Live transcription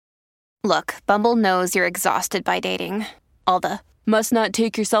Look, Bumble knows you're exhausted by dating. All the must not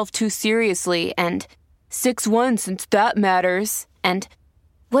take yourself too seriously and 6'1" since that matters. And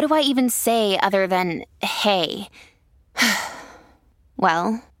what do I even say other than hey?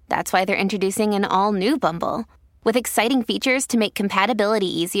 Well, that's why they're introducing an all-new Bumble with exciting features to make compatibility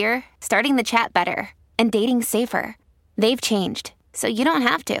easier, starting the chat better, and dating safer. They've changed, so you don't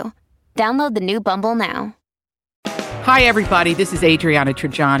have to. Download the new Bumble now. Hi, everybody. This is Adriana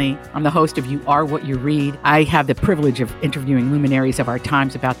Trajani. I'm the host of You Are What You Read. I have the privilege of interviewing luminaries of our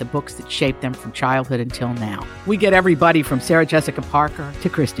times about the books that shaped them from childhood until now. We get everybody from Sarah Jessica Parker to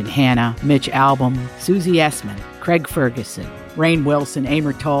Kristen Hanna, Mitch Albom, Susie Essman, Craig Ferguson, Rainn Wilson,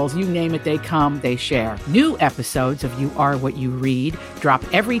 Amor Tolls, you name it, they come, they share. New episodes of You Are What You Read drop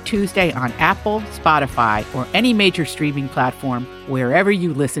every Tuesday on Apple, Spotify, or any major streaming platform wherever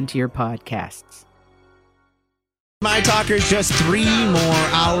you listen to your podcasts. My Talkers, just 3 more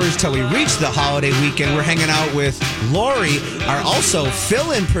hours till we reach the holiday weekend. We're hanging out with Lori. Our also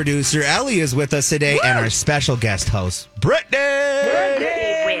fill-in producer, Ellie, is with us today, and our special guest host, Brittany.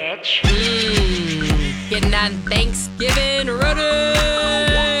 Witch. Getting on Thanksgiving ready.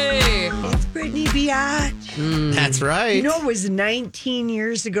 It's Brittany Biatch. That's right. You know, it was 19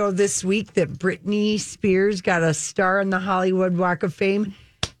 years ago this week that Britney Spears got a star on the Hollywood Walk of Fame.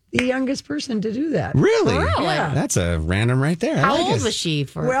 The youngest person to do that. Really? Yeah. That's a random right there. How old was she?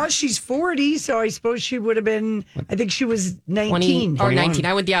 Well, she's 40, so I suppose she would have been, I think she was 19. 20 or 19.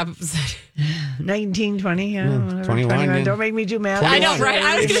 I went the opposite. 19, 20, yeah. Whatever, 21. Yeah. Don't make me do math. I know, right?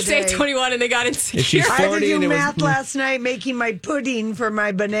 I was going to say 21 and they got insecure. If she's I had to 40 and do it was- math last night making my pudding for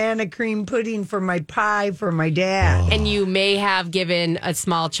my banana cream pudding for my pie for my dad. And you may have given a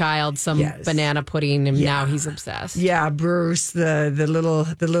small child some banana pudding, and now he's obsessed. Yeah, Bruce, the little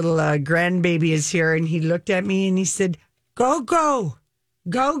grandbaby is here, and he looked at me and he said, "Go, go,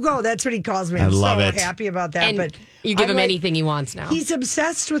 go, go." That's what he calls me. I I'm love so it. happy about that. And but you give I'm him like, anything he wants now. He's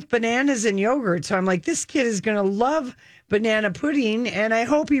obsessed with bananas and yogurt, so I'm like, this kid is going to love banana pudding, and I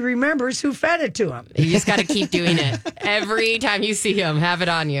hope he remembers who fed it to him. You just got to keep doing it. Every time you see him, have it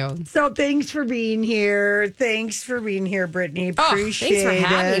on you. So thanks for being here. Thanks for being here, Brittany. Appreciate thanks for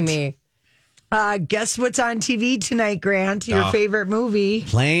having me. Guess what's on TV tonight, Grant? Your favorite movie?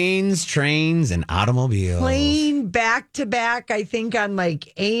 Planes, Trains, and Automobiles. Playing back to back, I think, on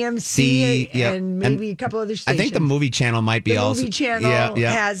like AMC yep. and maybe a couple other I stations. think the movie channel might be the also. movie channel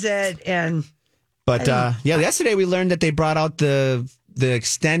has it, and But yesterday we learned that they brought out the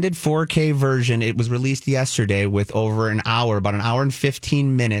extended 4K version. It was released yesterday with over an hour, about an hour and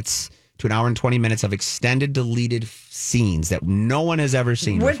 15 minutes to an hour and 20 minutes of extended deleted scenes that no one has ever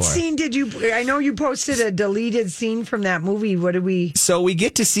seen what before. scene did you? I know you posted a deleted scene from that movie. What did we? So we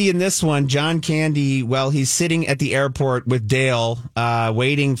get to see in this one John Candy. Well, he's sitting at the airport with Dale,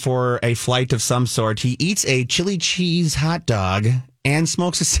 waiting for a flight of some sort. He eats a chili cheese hot dog and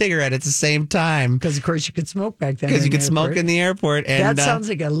smokes a cigarette at the same time. Because of course you could smoke back then. Because you could smoke in the airport. And that sounds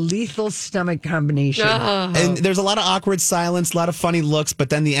like a lethal stomach combination. And there's a lot of awkward silence, a lot of funny looks, but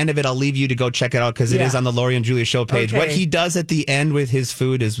then the end of it, I'll leave you to go check it out because it is on the Lori and Julia show page. Okay. What he does at the end with his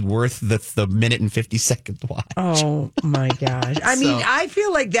food is worth the minute and 50-second watch. Oh my gosh! I mean, I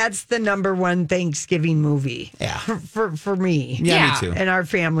feel like that's the number one Thanksgiving movie. Yeah. For me. Yeah, me too. And our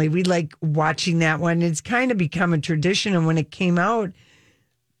family, we like watching that one. It's kind of become a tradition. And when it came out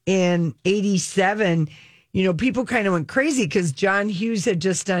in 87, you know, people kind of went crazy because John Hughes had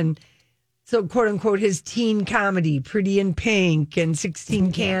just done, so quote unquote, his teen comedy, Pretty in Pink and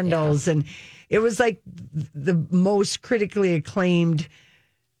 16 Candles. And it was like the most critically acclaimed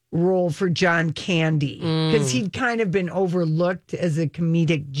role for John Candy because he'd kind of been overlooked as a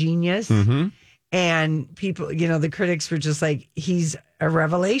comedic genius. Mm-hmm. And people, you know, the critics were just like, he's a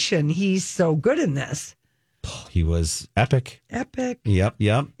revelation. He's so good in this. He was epic. Epic. Yep.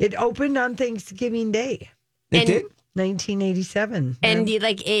 It opened on Thanksgiving Day, It did? 1987. And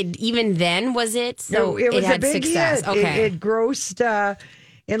like it, even then, was it? So it was had a big success. hit. Okay. It grossed,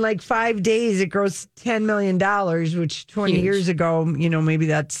 in like 5 days, it grossed $10 million, which 20 Huge. years ago, you know, maybe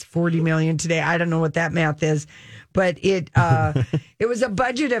that's 40 million today. I don't know what that math is. But it was a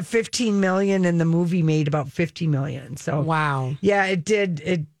budget of 15 million and the movie made about 50 million. So wow. Yeah, it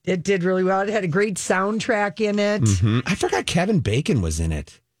did really well. It had a great soundtrack in it. Mm-hmm. I forgot Kevin Bacon was in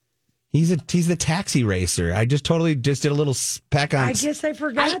it. He's the taxi racer. I just totally did a little peck on. I guess I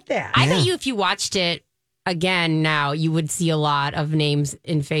forgot that. I bet you if you watched it again now, you would see a lot of names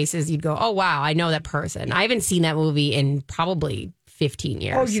and faces. You'd go, oh, wow, I know that person. I haven't seen that movie in probably 15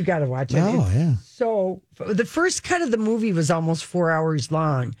 years. Oh, you got to watch it. Oh, yeah. So the first cut of the movie was almost 4 hours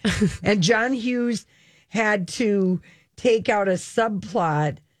long. And John Hughes had to take out a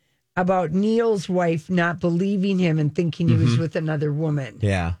subplot about Neil's wife not believing him and thinking he was with another woman.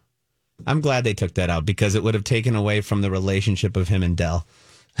 Yeah. I'm glad they took that out because it would have taken away from the relationship of him and Dell.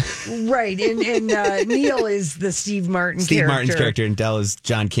 Right. And Neil is the Steve Martin's character. And Dell is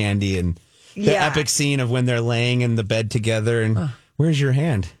John Candy. And the epic scene of when they're laying in the bed together and where's your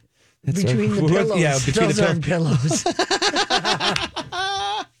hand? Between the pillows. Yeah, between Those the aren't pillows.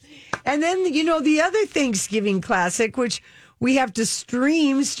 And then, the other Thanksgiving classic, which we have to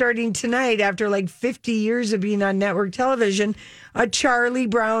stream starting tonight after like 50 years of being on network television, A Charlie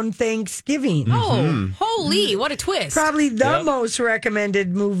Brown Thanksgiving. Oh, holy, what a twist. Probably the most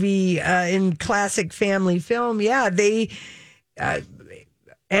recommended movie in classic family film. Yeah,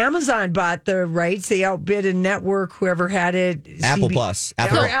 Amazon bought the rights. They outbid a network, whoever had it. Apple Plus.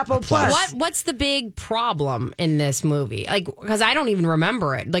 Apple Plus. What's the big problem in this movie? Like, because I don't even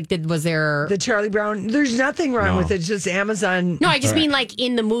remember it. Like, was there the Charlie Brown? There's nothing wrong with it. It's just Amazon. No, I just mean like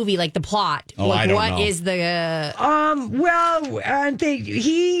in the movie, like the plot. Oh, like, I don't what know. is the?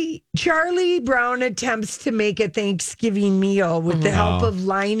 Charlie Brown attempts to make a Thanksgiving meal with the help of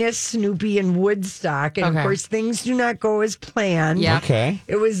Linus, Snoopy, and Woodstock, and of course things do not go as planned. Yeah. Okay.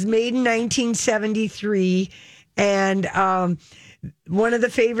 It was made in 1973, and one of the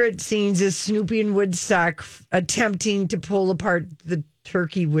favorite scenes is Snoopy and Woodstock attempting to pull apart the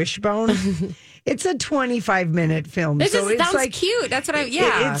turkey wishbone. It's a 25-minute film. This so it's sounds like cute. That's what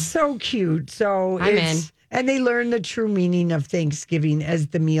it's so cute. So I'm in. And they learn the true meaning of Thanksgiving as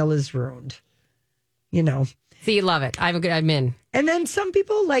the meal is ruined. So you love it. I'm in. And then some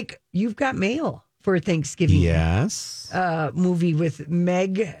people like You've Got Mail for Thanksgiving. Yes. Movie with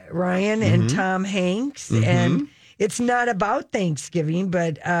Meg Ryan and Tom Hanks. And it's not about Thanksgiving,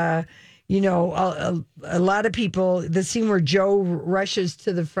 but, a lot of people, the scene where Joe rushes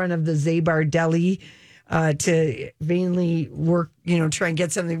to the front of the Zabar Deli to vainly work, try and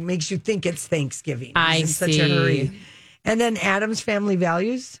get something that makes you think it's Thanksgiving. I He's in such a hurry. And then Adam's Family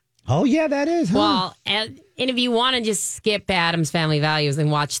Values. Oh, yeah, that is. Huh? Well, and if you want to just skip Adam's Family Values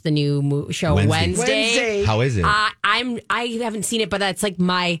and watch the new show Wednesday. How is it? I haven't seen it, but that's like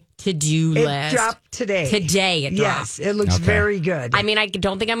my to-do It list. dropped today. Today it dropped. Yes, it looks very good. I mean, I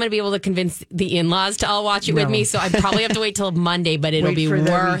don't think I'm going to be able to convince the in-laws to all watch it with me, so I probably have to wait till Monday, but it'll be for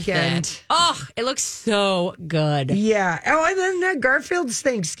the worth weekend. it. Oh, it looks so good. Yeah. Oh, and then Garfield's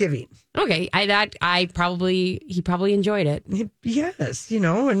Thanksgiving. Okay, he probably enjoyed it. Yes,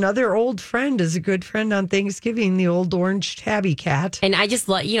 another old friend is a good friend on Thanksgiving, the old orange tabby cat. And I just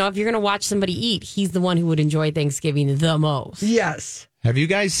if you're going to watch somebody eat, he's the one who would enjoy Thanksgiving the most. Yes. Have you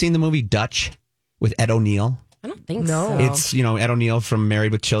guys seen the movie Dutch with Ed O'Neill? I don't think No. so. It's Ed O'Neill from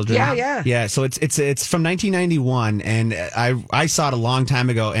Married with Children. Yeah. So it's from 1991, and I saw it a long time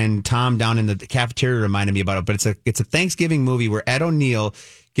ago. And Tom down in the cafeteria reminded me about it. But it's a Thanksgiving movie where Ed O'Neill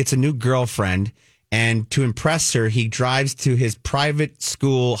gets a new girlfriend, and to impress her, he drives to his private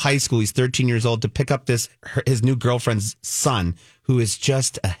school, high school. He's 13 years old to pick up his new girlfriend's son, who is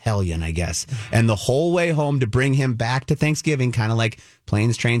just a hellion, I guess. And the whole way home to bring him back to Thanksgiving, kind of like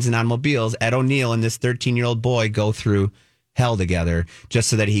Planes, Trains, and Automobiles, Ed O'Neill and this 13-year-old boy go through hell together just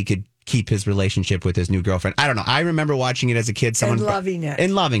so that he could keep his relationship with his new girlfriend. I don't know. I remember watching it as a kid. And loving it.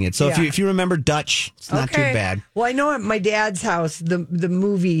 And loving it. So if you remember Dutch, it's not too bad. Well, I know at my dad's house, the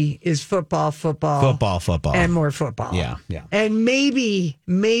movie is football. Football. And more football. Yeah. And maybe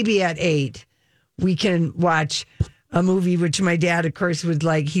at 8, we can watch a movie which my dad, of course, would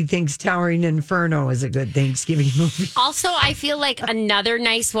like. He thinks Towering Inferno is a good Thanksgiving movie. Also, I feel like another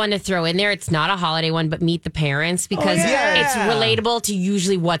nice one to throw in there. It's not a holiday one, but Meet the Parents, because it's relatable to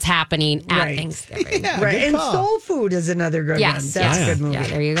usually what's happening at Thanksgiving. Right. And Soul Food is another good one. That's a good movie. Yeah,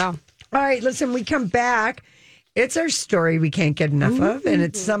 there you go. All right, listen, we come back. It's our story we can't get enough of, and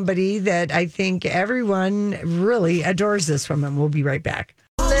it's somebody that I think everyone really adores this woman. We'll be right back.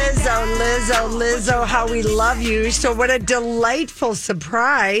 Lizzo, how we love you. So what a delightful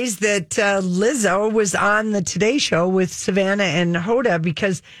surprise that Lizzo was on the Today Show with Savannah and Hoda,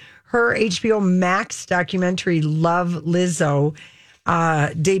 because her HBO Max documentary, Love Lizzo,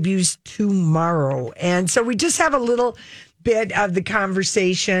 debuts tomorrow. And so we just have a little bit of the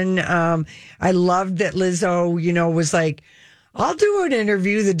conversation. I loved that Lizzo, was like, I'll do an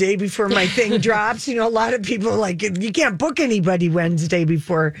interview the day before my thing drops. A lot of people like, you can't book anybody Wednesday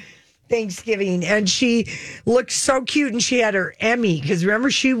before Thanksgiving. And she looked so cute, and she had her Emmy, because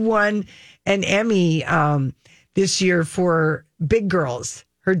remember, she won an Emmy this year for Big Girls,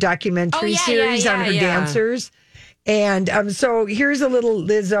 her documentary series on her dancers. And so here's a little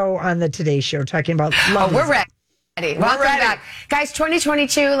Lizzo on the Today Show talking about love. We're ready. Welcome back. Guys,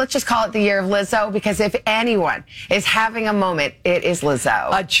 2022, let's just call it the year of Lizzo, because if anyone is having a moment, it is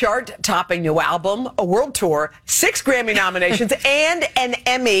Lizzo. A chart-topping new album, a world tour, 6 Grammy nominations, and an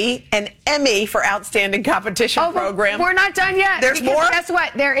Emmy for Outstanding Competition Program. We're not done yet. There's more? Guess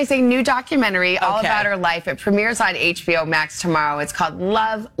what? There is a new documentary all about her life. It premieres on HBO Max tomorrow. It's called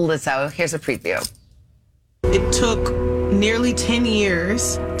Love Lizzo. Here's a preview. It took nearly 10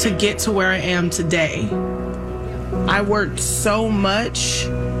 years to get to where I am today. I worked so much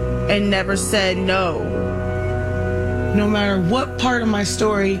and never said no. No matter what part of my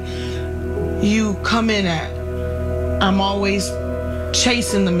story you come in at, I'm always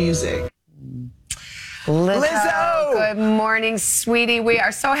chasing the music. Lizzo. Good morning, sweetie. We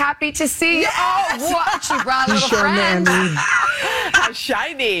are so happy to see you. Yes! Oh, what? She brought a little friend. How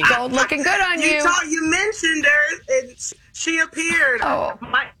shiny. Gold looking good on you. You mentioned her and she appeared. Oh.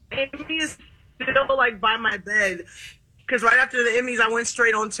 My Amy is still like by my bed. Because right after the Emmys, I went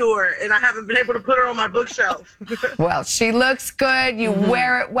straight on tour, and I haven't been able to put her on my bookshelf. Well, she looks good. You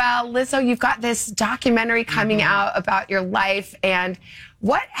wear it well. Lizzo, you've got this documentary coming out about your life. And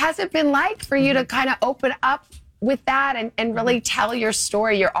what has it been like for you to kind of open up with that and really tell your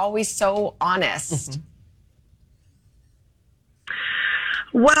story? You're always so honest.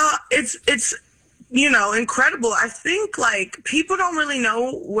 Well, it's incredible. I think like people don't really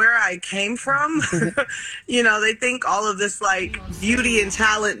know where I came from. They think all of this like beauty and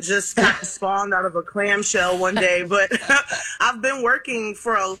talent just kind of spawned out of a clamshell one day, but I've been working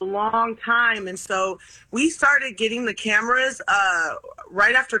for a long time. And so we started getting the cameras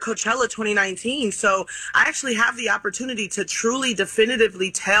right after Coachella 2019. So I actually have the opportunity to truly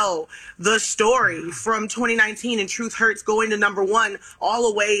definitively tell the story from 2019 and Truth Hurts going to #1 all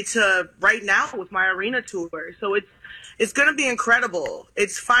the way to right now with my arena tour. So it's going to be incredible.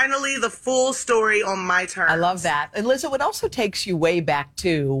 It's finally the full story on my terms. I love that. And Lizzo, it also takes you way back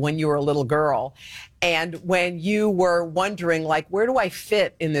to when you were a little girl and when you were wondering, like, where do I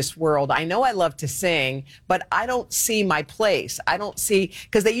fit in this world? I know I love to sing, but I don't see my place. I don't see,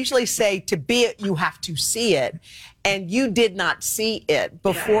 because they usually say to be it, you have to see it. And you did not see it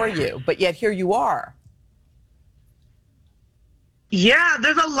before you, but yet here you are. Yeah,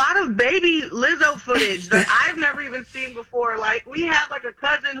 there's a lot of baby Lizzo footage that I've never even seen before. Like, we had like a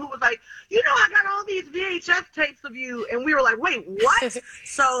cousin who was like, I got all these VHS tapes of you. And we were like, wait, what?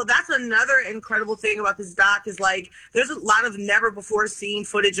 So that's another incredible thing about this doc is like, there's a lot of never before seen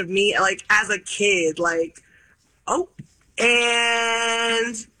footage of me, like as a kid, like, and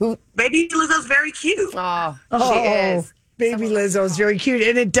baby Lizzo's very cute. Oh, she is. Baby Lizzo's very cute.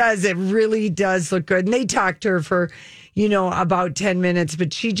 And it really does look good. And they talked to her for, about 10 minutes,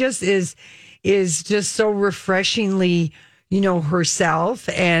 but she just is just so refreshingly, herself.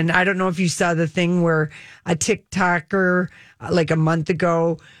 And I don't know if you saw the thing where a TikToker like a month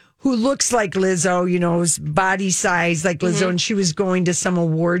ago who looks like Lizzo, is body size like Lizzo, and she was going to some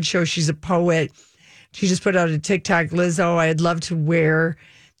award show. She's a poet. She just put out a TikTok, Lizzo, I'd love to wear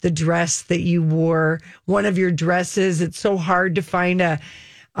the dress that you wore, one of your dresses. It's so hard to find a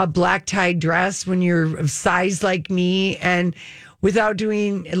black tie dress when you're of size like me. And without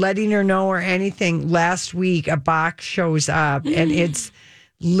letting her know or anything, last week a box shows up and it's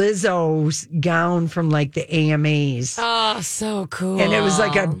Lizzo's gown from like the AMAs. Oh, so cool. And it was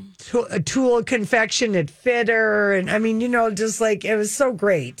like a tulle confection. It fit her. And I mean, just like, it was so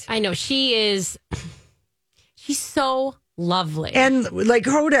great. I know she's so lovely. And like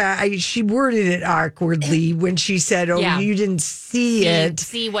Hoda, she worded it awkwardly when she said, you didn't see it.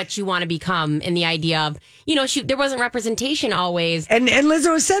 See what you want to become. And the idea of, there wasn't representation always. And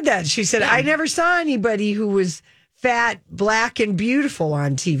Lizzo said that. She said, I never saw anybody who was fat, black, and beautiful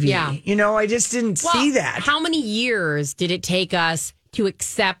on TV. Yeah. I just didn't see that. How many years did it take us to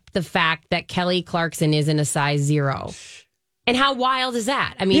accept the fact that Kelly Clarkson isn't a size 0? And how wild is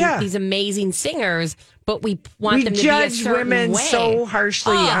that? I mean, these amazing singers, but we want them to be a certain way. We judge women so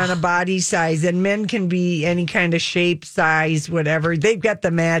harshly on a body size, and men can be any kind of shape, size, whatever. They've got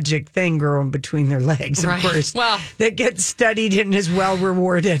the magic thing growing between their legs, of course. Well, that gets studied and is well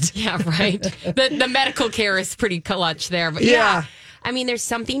rewarded. Yeah, right. The medical care is pretty clutch there, but yeah. I mean, there's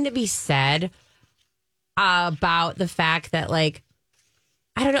something to be said about the fact that, like,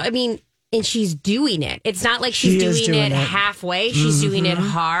 I don't know. I mean. And she's doing it. It's not like she's doing it halfway. She's doing it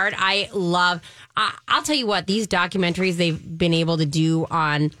hard. I'll tell you what, these documentaries they've been able to do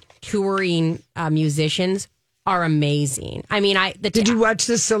on touring musicians are amazing. I mean, did you watch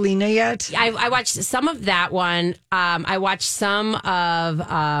the Selena yet? I watched some of that one. I watched some of,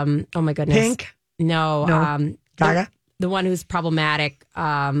 oh my goodness. Pink? No. Gaga? The one who's problematic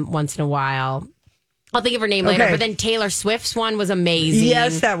once in a while. I'll think of her name later. Okay. But then Taylor Swift's one was amazing.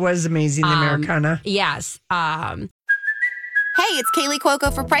 Yes, that was amazing. The Americana. Yes. Hey, it's Kaylee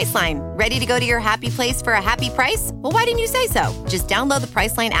Cuoco for Priceline. Ready to go to your happy place for a happy price? Well, why didn't you say so? Just download the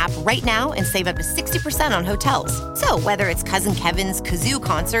Priceline app right now and save up to 60% on hotels. So whether it's Cousin Kevin's Kazoo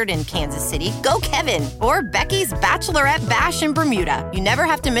Concert in Kansas City, go Kevin, or Becky's Bachelorette Bash in Bermuda, you never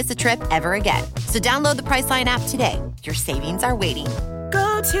have to miss a trip ever again. So download the Priceline app today. Your savings are waiting.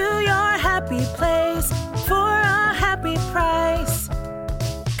 Go to your happy place for a happy price.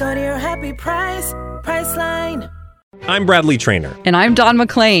 Go to your happy price, Priceline. I'm Bradley Trainer. And I'm Don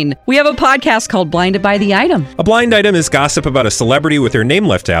McClain. We have a podcast called Blinded by the Item. A blind item is gossip about a celebrity with their name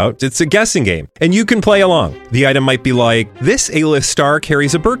left out. It's a guessing game, and you can play along. The item might be like, this A-list star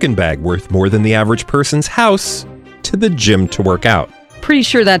carries a Birkin bag worth more than the average person's house to the gym to work out. Pretty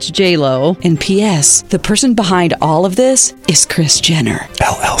sure that's J-Lo. And P.S. the person behind all of this is Kris Jenner,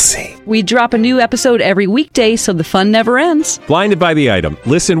 LLC. We drop a new episode every weekday so the fun never ends. Blinded by the Item.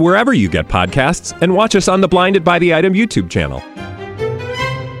 Listen wherever you get podcasts and watch us on the Blinded by the Item YouTube channel.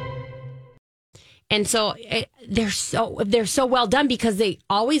 And so they're so well done because they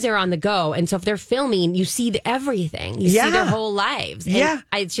always are on the go. And so if they're filming, you see everything. You see their whole lives. And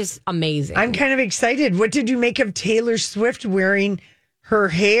it's just amazing. I'm kind of excited. What did you make of Taylor Swift wearing her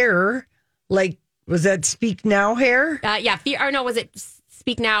hair? Like, was that Speak Now hair? Was it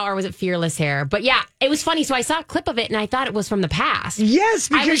Speak Now or was it Fearless hair? But yeah, it was funny. So I saw a clip of it and I thought it was from the past. Yes,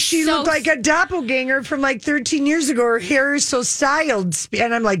 because she looked like a doppelganger from like 13 years ago. Her hair is so styled.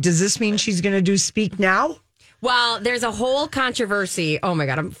 And I'm like, does this mean she's going to do Speak Now? Well, there's a whole controversy. Oh my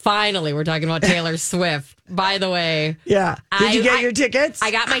God, we're talking about Taylor Swift. By the way. Yeah. Did you get your tickets?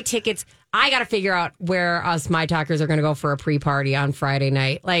 I got my tickets. I got to figure out where us My Talkers are going to go for a pre-party on Friday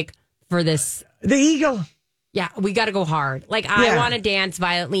night. Like for this. The Eagle. Yeah, we got to go hard. Like, I want to dance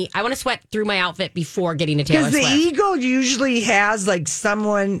violently. I want to sweat through my outfit before getting to Taylor Swift. Because the Eagle usually has, like,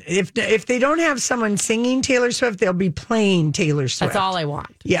 someone, if they don't have someone singing Taylor Swift, they'll be playing Taylor Swift. That's all I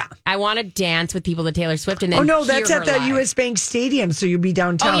want. Yeah. I want to dance with people to Taylor Swift and then that's hear at the her live. U.S. Bank Stadium, so you'll be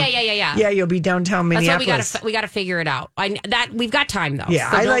downtown. Oh, yeah. Yeah, you'll be downtown Minneapolis. That's what we got to figure it out. We've got time, though.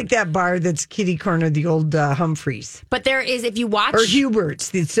 Yeah, so I like that bar that's kitty corner, the old Humphreys. But there is, if you watch... Or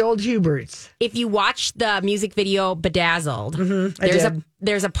Hubert's. It's the old Hubert's. If you watch the music video Bedazzled,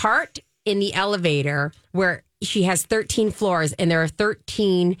 there's a part in the elevator where she has 13 floors and there are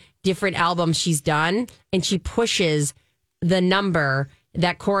 13 different albums she's done, and she pushes the number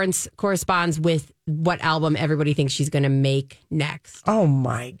that corresponds with what album everybody thinks she's going to make next. Oh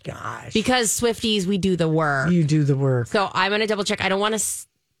my gosh. Because Swifties, we do the work. You do the work. So I'm going to double check. I don't want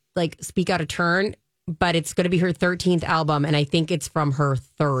to speak out of turn, but it's going to be her 13th album, and I think it's from her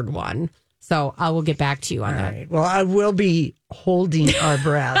third one. So I will get back to you on that. Right. Well, I will be holding our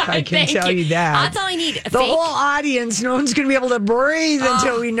breath. I can tell you that. That's all I need. The whole audience, no one's going to be able to breathe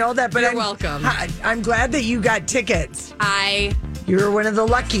until we know that. But you're welcome. I'm glad that you got tickets. You were one of the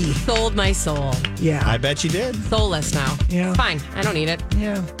lucky. Sold my soul. Yeah. I bet you did. Soulless now. Yeah. It's fine. I don't need it.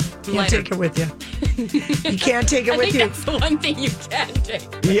 Yeah. You can't take it with you. You can't take it with you. That's the one thing you can take.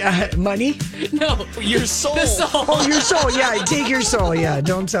 Yeah. Money? No. Your soul. The soul. Oh, your soul. Yeah. Take your soul. Yeah.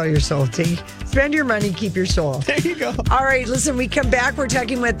 Don't sell your soul. Spend your money, keep your soul. There you go. All right. Listen, we come back. We're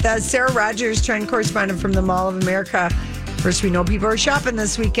talking with Sarah Rogers, trend correspondent from the Mall of America. First, we know people are shopping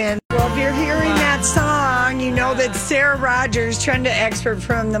this weekend. Well, if you're hearing that song, you know that Sarah Rogers, trend expert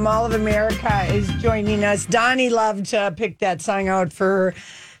from the Mall of America, is joining us. Donnie loved to pick that song out for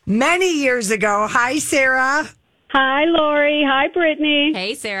many years ago. Hi, Sarah. Hi, Lori. Hi, Brittany.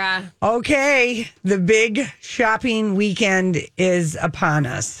 Hey, Sarah. Okay, the big shopping weekend is upon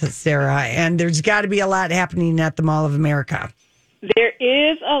us, Sarah, and there's got to be a lot happening at the Mall of America. There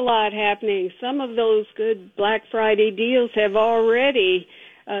is a lot happening. Some of those good Black Friday deals have already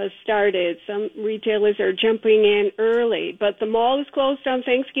started. Some retailers are jumping in early, but the mall is closed on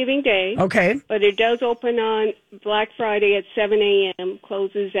Thanksgiving Day. Okay. But it does open on Black Friday at 7 a.m.,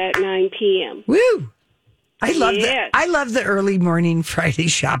 closes at 9 p.m. Woo! I love the early morning Friday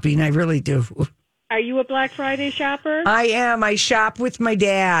shopping. I really do. Are you a Black Friday shopper? I am. I shop with my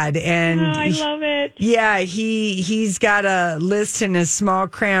dad, and I love it. Yeah, he's got a list in his small,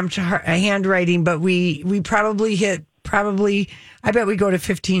 cramped handwriting, but we probably I bet we go to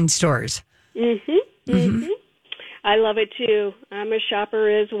 15 stores. I love it too. I'm a shopper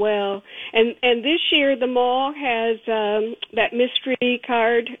as well. And this year the mall has that mystery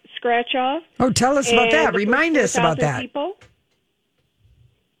card scratch off. Oh, tell us about that. Remind us about that. People.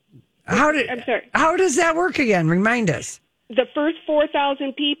 I'm sorry. How does that work again? Remind us. The first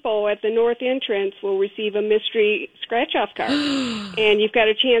 4,000 people at the north entrance will receive a mystery scratch-off card. And you've got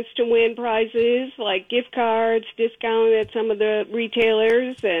a chance to win prizes like gift cards, discount at some of the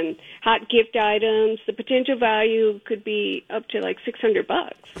retailers, and hot gift items. The potential value could be up to like $600.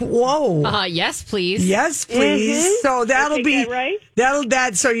 Whoa. Yes, please. Yes, please. Mhm. So that'll I think be that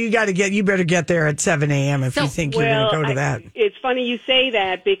right. So you better get there at 7 a.m. if you think you're going to go to that. It's funny you say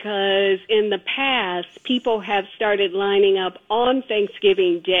that because in the past, people have started lining up on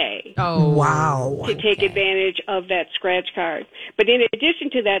Thanksgiving Day. Oh, wow. To take advantage of that scratch card. But in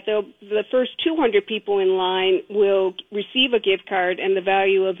addition to that, though, the first 200 people in line will receive a gift card, and the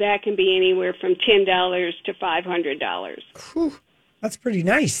value of that can be anywhere from $10 to $500. Whew, that's pretty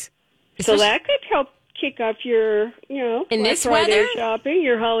nice. So that could help kick off your, in Black this Friday weather, shopping,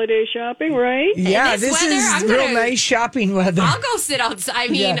 your holiday shopping, right? Yeah, this this weather, is I'm real gonna- nice shopping weather. I'll go sit outside. I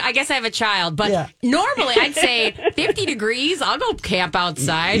mean, Yeah. I guess I have a child, but Yeah. normally I'd say 50 degrees. I'll go camp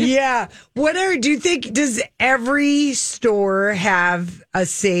outside. Yeah. Do you think, does every store have a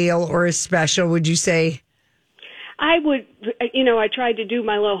sale or a special, would you say? I would, I tried to do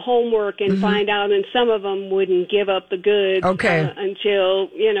my little homework and find out, and some of them wouldn't give up the goods until,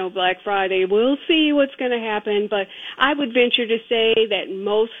 Black Friday. We'll see what's going to happen, but I would venture to say that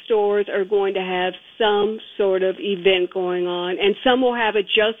most stores are going to have some sort of event going on, and some will have it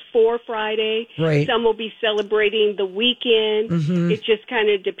just for Friday. Right. Some will be celebrating the weekend. Mhm. It just kind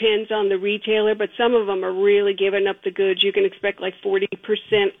of depends on the retailer, but some of them are really giving up the goods. You can expect like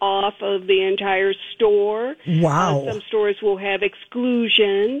 40% off of the entire store. Wow. Some stores will have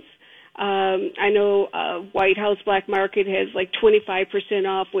exclusions. I know White House Black Market has like 25%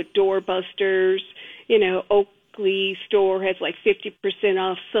 off with doorbusters. Oakley store has like 50%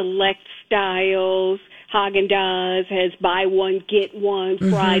 off select styles. Haagen-Dazs has buy one, get one,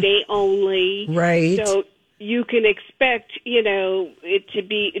 Friday only. Right. So you can expect,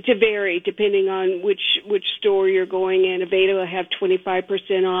 it to vary depending on which store you're going in. Aveda will have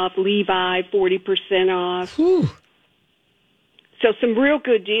 25% off. Levi, 40% off. Whew. So some real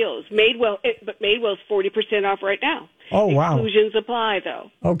good deals. But Madewell's 40% off right now. Oh, wow. Exclusions apply,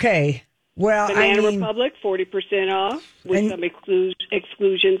 though. Okay. Well, Banana Republic, 40% off with some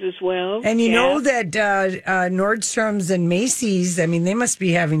exclusions as well. And you know that Nordstrom's and Macy's, they must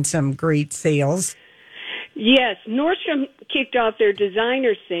be having some great sales. Yes, Nordstrom kicked off their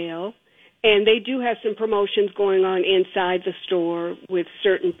designer sale, and they do have some promotions going on inside the store with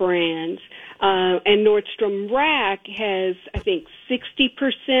certain brands. And Nordstrom Rack has, I think,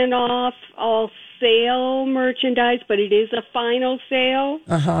 60% off all sale merchandise, but it is a final sale.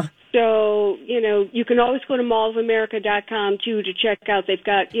 Uh-huh. So, you can always go to mallofamerica.com, too, to check out. They've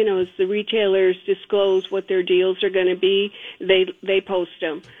got, as the retailers disclose what their deals are going to be, they post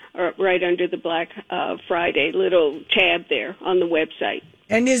them right under the Black Friday little tab there on the website.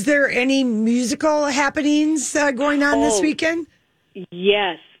 And is there any musical happenings going on this weekend?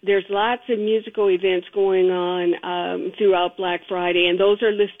 Yes. There's lots of musical events going on throughout Black Friday, and those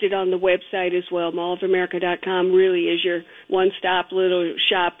are listed on the website as well. Mallofamerica.com really is your one-stop little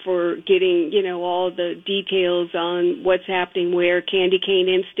shop for getting, all the details on what's happening where. Candy Cane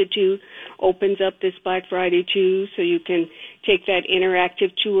Institute opens up this Black Friday, too, so you can take that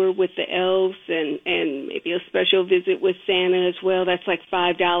interactive tour with the elves and maybe a special visit with Santa as well. That's like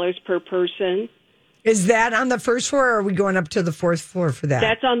 $5 per person. Is that on the first floor, or are we going up to the fourth floor for that?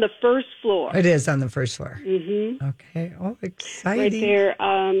 That's on the first floor. It is on the first floor. Mm-hmm. Okay. Oh, exciting. Right there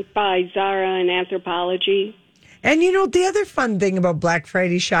by Zara and Anthropology. And the other fun thing about Black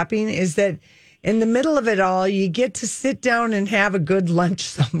Friday shopping is that in the middle of it all, you get to sit down and have a good lunch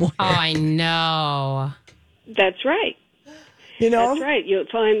somewhere. Oh, I know. That's right. That's right. You'll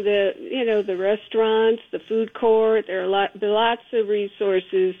find the restaurants, the food court. There are lots of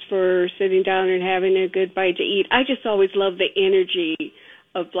resources for sitting down and having a good bite to eat. I just always love the energy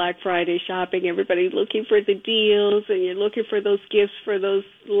of Black Friday shopping. Everybody looking for the deals, and you're looking for those gifts for those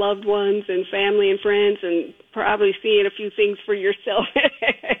loved ones and family and friends, and probably seeing a few things for yourself.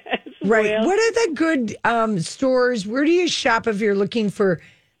 Right. Well. What are the good stores? Where do you shop if you're looking for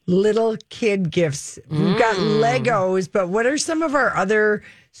little kid gifts? We've got Legos, but what are some of our other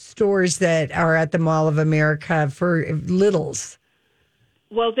stores that are at the Mall of America for littles?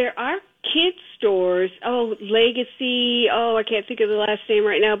 Well, there are kids stores. Oh, Legacy. Oh, I can't think of the last name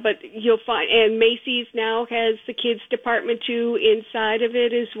right now, but you'll find, and Macy's now has the kids department too inside of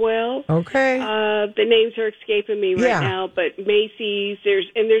it as well. Okay. The names are escaping me right now, but Macy's, there's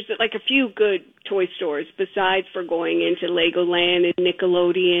like a few good toy stores besides for going into Legoland and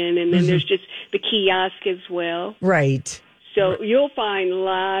Nickelodeon, and then there's just the kiosk as well. Right. So you'll find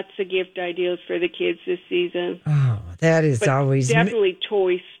lots of gift ideas for the kids this season. Oh, that is But always definitely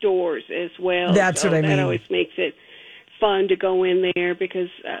toy stores as well. That's what I mean. That always makes it fun to go in there because,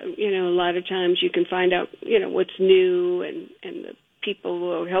 a lot of times you can find out, what's new and the people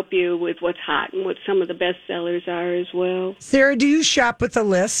will help you with what's hot and what some of the best sellers are as well. Sarah, do you shop with a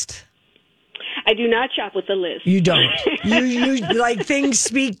list? I do not shop with a list. You don't. you like things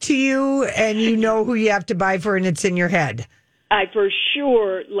speak to you and you know who you have to buy for and it's in your head. I for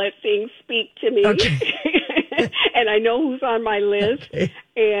sure let things speak to me. Okay. And I know who's on my list. Okay.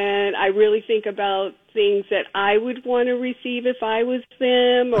 And I really think about things that I would want to receive if I was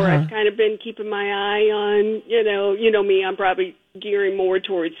them, or I've kind of been keeping my eye on, you know me, I'm probably gearing more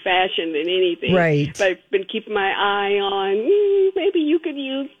towards fashion than anything. Right. But I've been keeping my eye on, maybe you could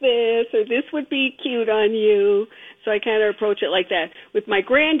use this, or this would be cute on you. So I kind of approach it like that. With my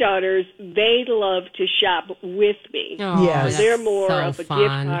granddaughters, they love to shop with me. Oh, yes. They're more so of a fun.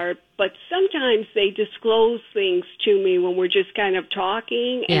 gift card. But sometimes they disclose things to me when we're just kind of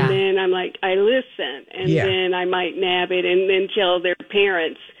talking. And Yeah. then I'm like, I listen. And Yeah. then I might nab it and then tell their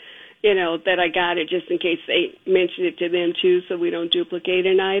parents, that I got it just in case they mention it to them too so we don't duplicate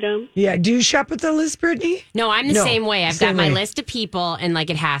an item. Yeah. Do you shop with a list, Brittany? No, I'm the No, same way. I've same got my way. list of people, and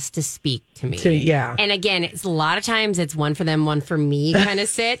it has to speak to me. Yeah. And again, it's a lot of times it's one for them, one for me kind of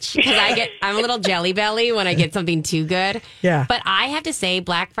sitch because I'm a little jelly belly when I get something too good. Yeah. But I have to say,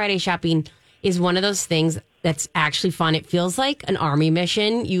 Black Friday shopping is one of those things that's actually fun. It feels like an army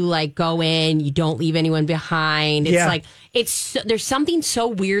mission. You go in, you don't leave anyone behind. It's there's something so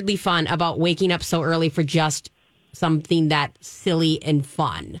weirdly fun about waking up so early for just something that silly and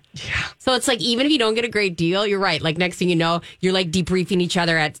fun. Yeah. So it's even if you don't get a great deal, you're right. Next thing you know, you're debriefing each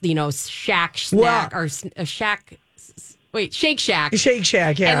other at Shack Snack or Shake Shack. Shake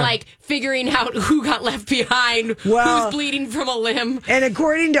Shack, yeah. And figuring out who got left behind, who's bleeding from a limb. And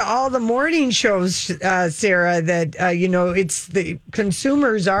according to all the morning shows, Sarah, that, it's the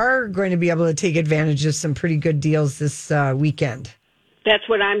consumers are going to be able to take advantage of some pretty good deals this weekend. That's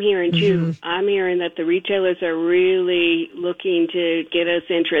what I'm hearing, too. I'm hearing that the retailers are really looking to get us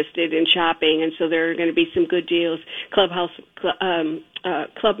interested in shopping, and so there are going to be some good deals. Club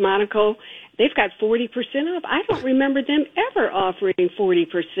Monaco, they've got 40% off. I don't remember them ever offering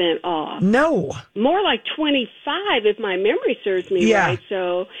 40% off. No. More like 25 if my memory serves me right.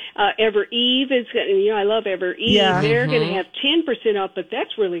 So Ever Eve is, I love Ever Eve. Yeah. They're going to have 10% off, but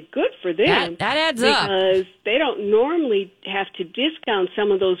that's really good for them. That adds up. Because they don't normally have to discount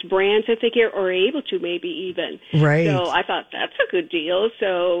some of those brands that they get, or are able to maybe even. Right. So I thought that's a good deal.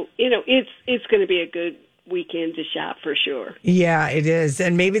 So, it's going to be a good weekend to shop for sure. Yeah, it is.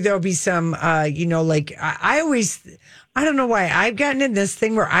 And maybe there'll be some, I don't know why I've gotten in this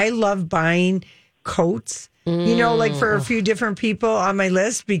thing where I love buying coats, for a few different people on my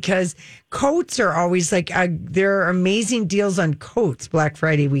list, because coats are always there are amazing deals on coats Black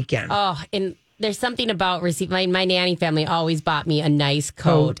Friday weekend. Oh, and there's something about my nanny family always bought me a nice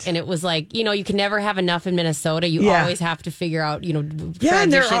coat. And it was you can never have enough in Minnesota. You always have to figure out,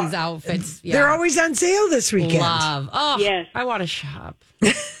 transitions, outfits. Yeah. They're always on sale this weekend. Love. Oh, yes. I want to shop.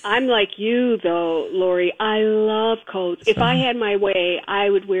 I'm like you, though, Lori. I love coats. If I had my way,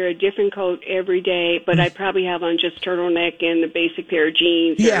 I would wear a different coat every day, but I'd probably have on just turtleneck and a basic pair of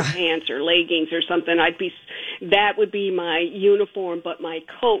jeans or pants or leggings or something. That would be my uniform, but my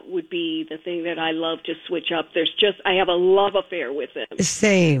coat would be the thing that I love to switch up. I have a love affair with them.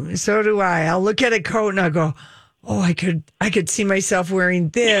 Same. So do I. I'll look at a coat and I'll go, oh, I could see myself wearing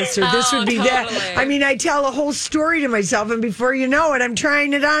this, or this would be that. I mean, I tell a whole story to myself, and before you know it, I'm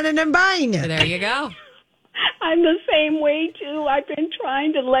trying it on and I'm buying it. There you go. I'm the same way, too. I've been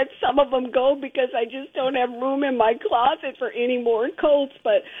trying to let some of them go because I just don't have room in my closet for any more coats,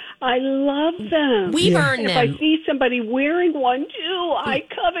 but I love them. We've earned them. If I see somebody wearing one, too, I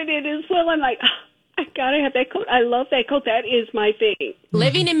covet it as well. I'm like, I gotta have that coat. I love that coat. That is my thing.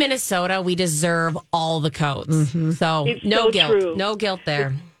 Living in Minnesota, we deserve all the coats. So It's no so guilt. true. No guilt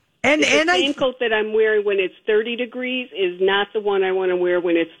there. And the same coat that I'm wearing when it's 30 degrees is not the one I want to wear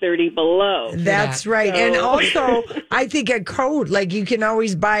when it's 30 below. That's right. And also, I think a coat, you can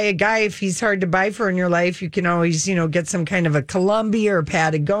always buy a guy if he's hard to buy for in your life. You can always, get some kind of a Columbia or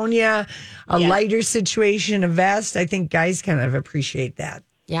Patagonia, a lighter situation, a vest. I think guys kind of appreciate that.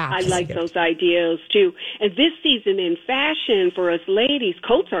 Yeah, I like those ideas too. And this season in fashion for us ladies,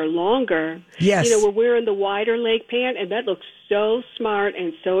 coats are longer. Yes. We're wearing the wider leg pant, and that looks so smart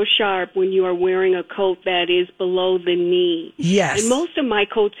and so sharp when you are wearing a coat that is below the knee. Yes. And most of my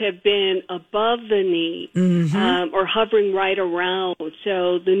coats have been above the knee or hovering right around.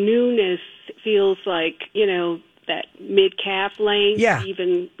 So the newness feels like, that mid-calf length, Yeah.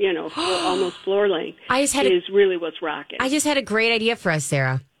 even, almost floor length, I just had is really what's rocking. I just had a great idea for us,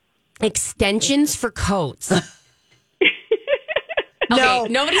 Sarah. Extensions for coats. No.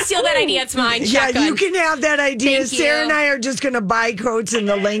 Okay, nobody steal that idea. It's mine. Yeah, Shotgun. you can have that idea. Thank Sarah you. and I are just going to buy coats in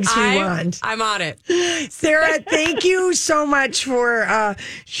the lengths we want. I'm on it. Sarah, thank you so much for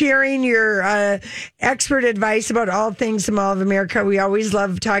sharing your expert advice about all things the Mall of America. We always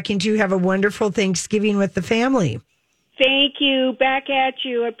love talking to you. Have a wonderful Thanksgiving with the family. Thank you. Back at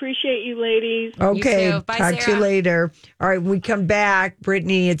you. I appreciate you, ladies. Okay, You too. Bye, talk to you Sarah. later. All right, when we come back,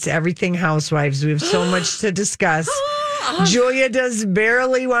 Brittany, it's Everything Housewives. We have so much to discuss. Julia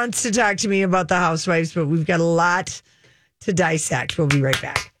barely wants to talk to me about the Housewives, but we've got a lot to dissect. We'll be right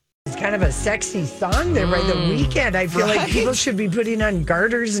back. It's kind of a sexy song there by The Weeknd. I feel like people should be putting on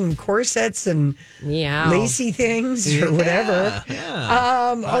garters and corsets and lacy things or whatever.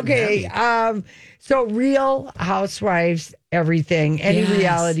 Okay. So Real Housewives, everything, any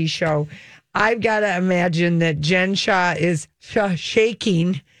reality show. I've got to imagine that Jen Shah is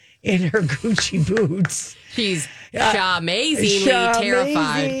shaking in her Gucci boots. She's amazingly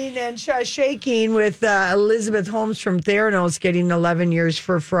terrified. Amazing and shaking with Elizabeth Holmes from Theranos getting 11 years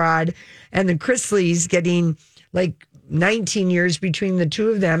for fraud and the Chrisleys getting like 19 years between the two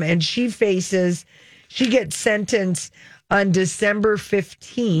of them. And she gets sentenced on December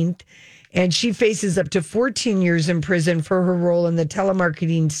 15th. And she faces up to 14 years in prison for her role in the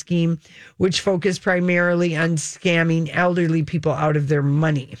telemarketing scheme, which focused primarily on scamming elderly people out of their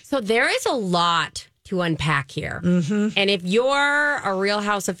money. So there is a lot to unpack here. Mm-hmm. And if you're a Real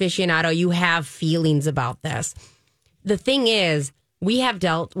House aficionado, you have feelings about this. The thing is, we have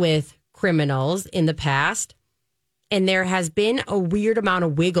dealt with criminals in the past, and there has been a weird amount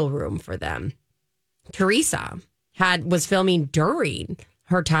of wiggle room for them. Teresa was filming during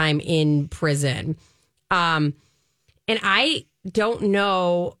her time in prison. And I don't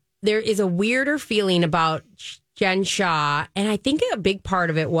know, there is a weirder feeling about Jen Shah. And I think a big part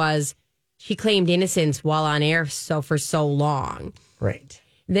of it was she claimed innocence while on air for so long. Right.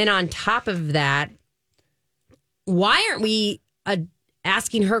 Then on top of that, why aren't we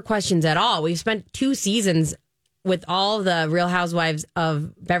asking her questions at all? We've spent 2 seasons with all the Real Housewives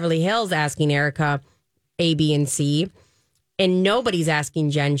of Beverly Hills asking Erica A, B, and C. And nobody's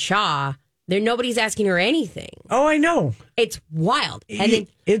asking Jen Shah. Nobody's asking her anything. Oh, I know. It's wild. And then,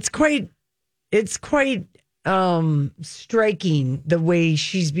 it's quite striking the way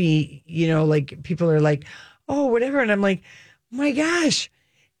she's like people are like, oh, whatever. And I'm like, oh my gosh,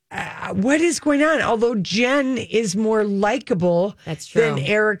 what is going on? Although Jen is more likable than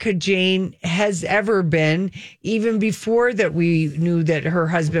Erica Jane has ever been, even before that we knew that her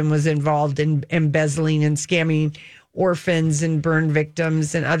husband was involved in embezzling and scamming orphans and burn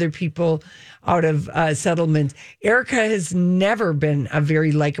victims and other people out of settlements. Erica has never been a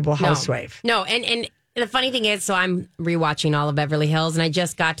very likable housewife. No. And the funny thing is, so I'm rewatching all of Beverly Hills, and I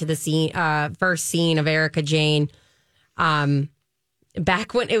just got to the first scene of Erica Jane.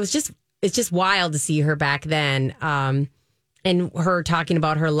 Back when it's just wild to see her back then, and her talking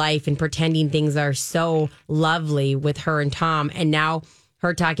about her life and pretending things are so lovely with her and Tom, and now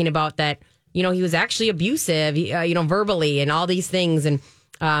her talking about that. He was actually abusive, verbally and all these things. And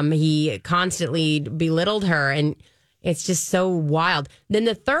he constantly belittled her. And it's just so wild. Then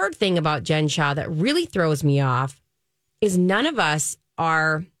the third thing about Jen Shah that really throws me off is none of us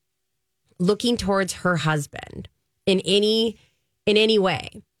are looking towards her husband in any way.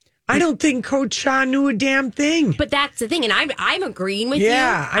 I don't think Coach Shah knew a damn thing. But that's the thing, and I'm agreeing with you.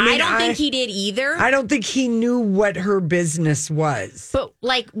 I don't think he did either. I don't think he knew what her business was. But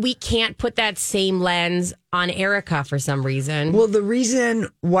we can't put that same lens on Erica for some reason. Well, the reason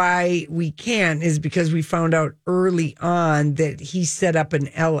why we can't is because we found out early on that he set up an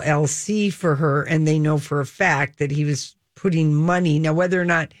LLC for her, and they know for a fact that he was putting money. Now, whether or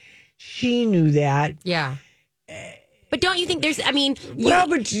not she knew that. Yeah. But don't you think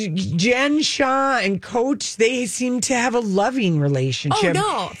but Jen Shah and Coach, they seem to have a loving relationship. Oh,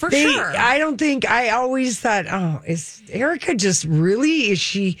 no, for sure. I always thought, is Erica just really,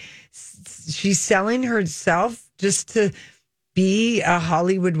 she's selling herself just to be a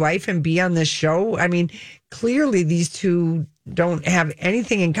Hollywood wife and be on the show? I mean, clearly these two don't have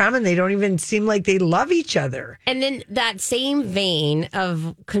anything in common. They don't even seem like they love each other. And then that same vein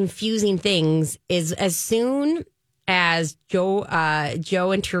of confusing things is as soon as Joe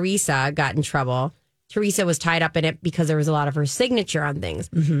and Teresa got in trouble, Teresa was tied up in it because there was a lot of her signature on things.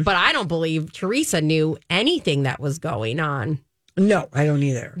 Mm-hmm. But I don't believe Teresa knew anything that was going on. No, I don't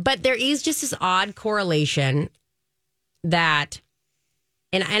either. But there is just this odd correlation that,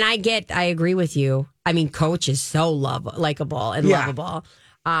 and I agree with you. I mean, Coach is so likable and lovable.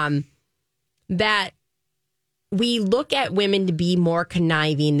 That we look at women to be more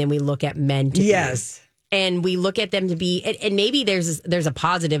conniving than we look at men to be. Yes. And we look at them to be, and maybe there's a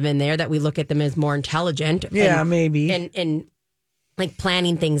positive in there that we look at them as more intelligent. Yeah, maybe. And like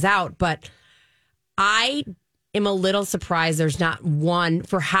planning things out. But I am a little surprised there's not one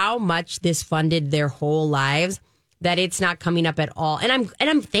for how much this funded their whole lives that it's not coming up at all. And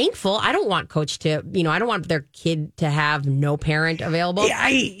I'm thankful. I don't want Coach to, I don't want their kid to have no parent available. Yeah,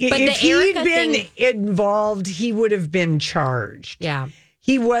 if he'd been involved, he would have been charged. Yeah.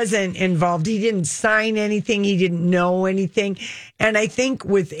 He wasn't involved. He didn't sign anything. He didn't know anything. And I think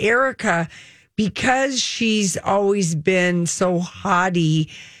with Erica, because she's always been so haughty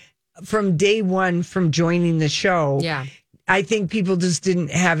from day one from joining the show. Yeah. I think people just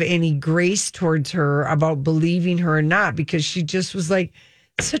didn't have any grace towards her about believing her or not, because she just was like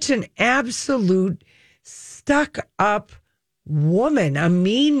such an absolute stuck up woman, a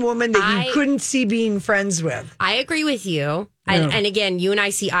mean woman that you couldn't see being friends with. I agree with you. Yeah. And again, you and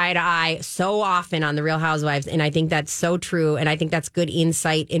I see eye to eye so often on The Real Housewives, and I think that's so true, and I think that's good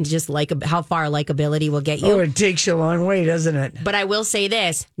insight into just how far likability will get you. Oh, it takes you a long way, doesn't it? But I will say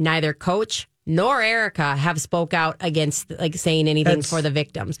this, neither Coach nor Erica have spoke out against saying anything for the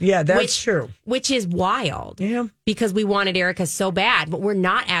victims. Yeah, that's true. Which is wild. Yeah. Because we wanted Erica so bad, but we're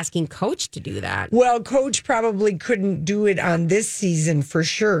not asking Coach to do that. Well, Coach probably couldn't do it on this season for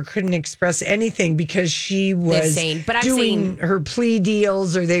sure. Couldn't express anything because she was doing her plea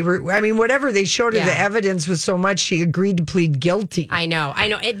deals, or they were, whatever they showed her, the evidence was so much she agreed to plead guilty. I know.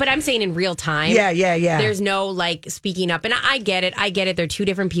 But I'm saying in real time. Yeah. There's no speaking up. And I get it. They're two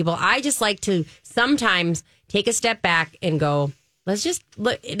different people. I just like to sometimes take a step back and go, let's just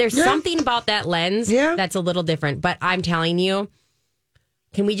look. There's something about that lens that's a little different. But I'm telling you,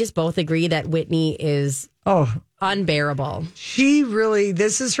 can we just both agree that Whitney is unbearable? She really,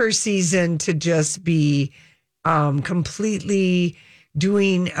 this is her season to just be completely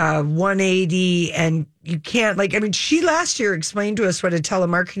doing 180. And you can't, she last year explained to us what a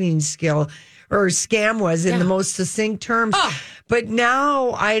telemarketing skill or scam was in the most succinct terms. But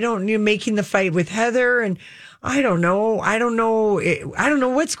now you're making the fight with Heather, and I don't know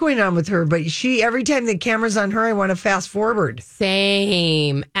what's going on with her, but every time the camera's on her, I want to fast forward.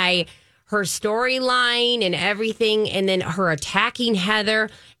 Same. Her storyline and everything, and then her attacking Heather,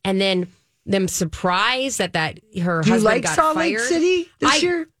 and then them surprised that her husband got fired. Salt Lake City this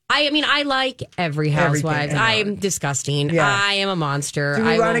year? I like every Housewives. I am disgusting. Yeah. I am a monster. Do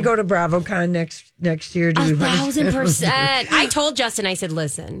we want to go to BravoCon next year? 1,000%. I told Justin, I said,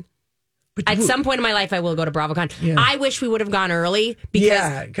 listen, at some point in my life, I will go to BravoCon. Yeah. I wish we would have gone early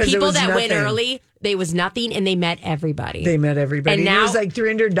because people that went early, there was nothing, and they met everybody. And now, it was like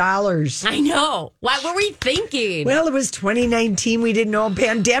 $300. I know. What were we thinking? Well, it was 2019. We didn't know a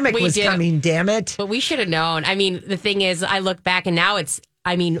pandemic was coming, damn it. But we should have known. The thing is, I look back, and now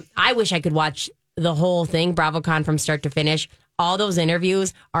I wish I could watch the whole thing, BravoCon, from start to finish. All those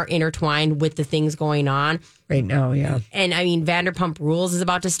interviews are intertwined with the things going on right now, yeah. And Vanderpump Rules is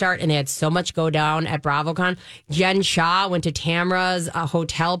about to start, and they had so much go down at BravoCon. Jen Shah went to Tamra's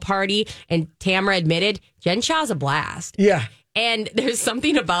hotel party, and Tamra admitted Jen Shah's a blast. Yeah. And there's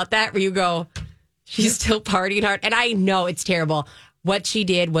something about that where you go, she's still partying hard. And I know it's terrible. What she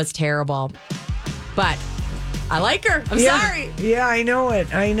did was terrible. But I like her. I'm sorry. Yeah, I know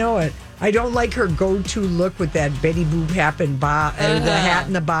it. I don't like her go-to look with that Betty Boop hat and bob, the hat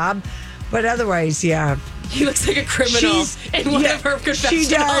and the bob. But otherwise, yeah. She looks like a criminal in one of her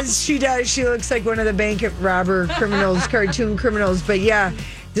confessionals. She does. She looks like one of the bank robber criminals, cartoon criminals. But yeah,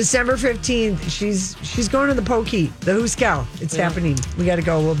 December 15th, she's going to the Pokey, the Hooskow. It's happening. We got to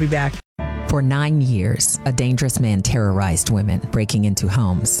go. We'll be back. For 9 years, a dangerous man terrorized women, breaking into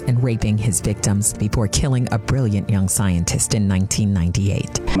homes and raping his victims before killing a brilliant young scientist in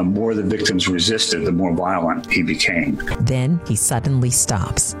 1998. The more the victims resisted, the more violent he became. Then he suddenly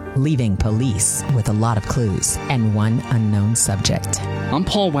stops, leaving police with a lot of clues and one unknown subject. I'm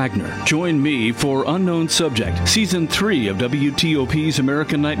Paul Wagner. Join me for Unknown Subject, Season 3 of WTOP's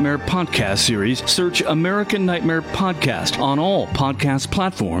American Nightmare podcast series. Search American Nightmare Podcast on all podcast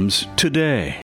platforms today.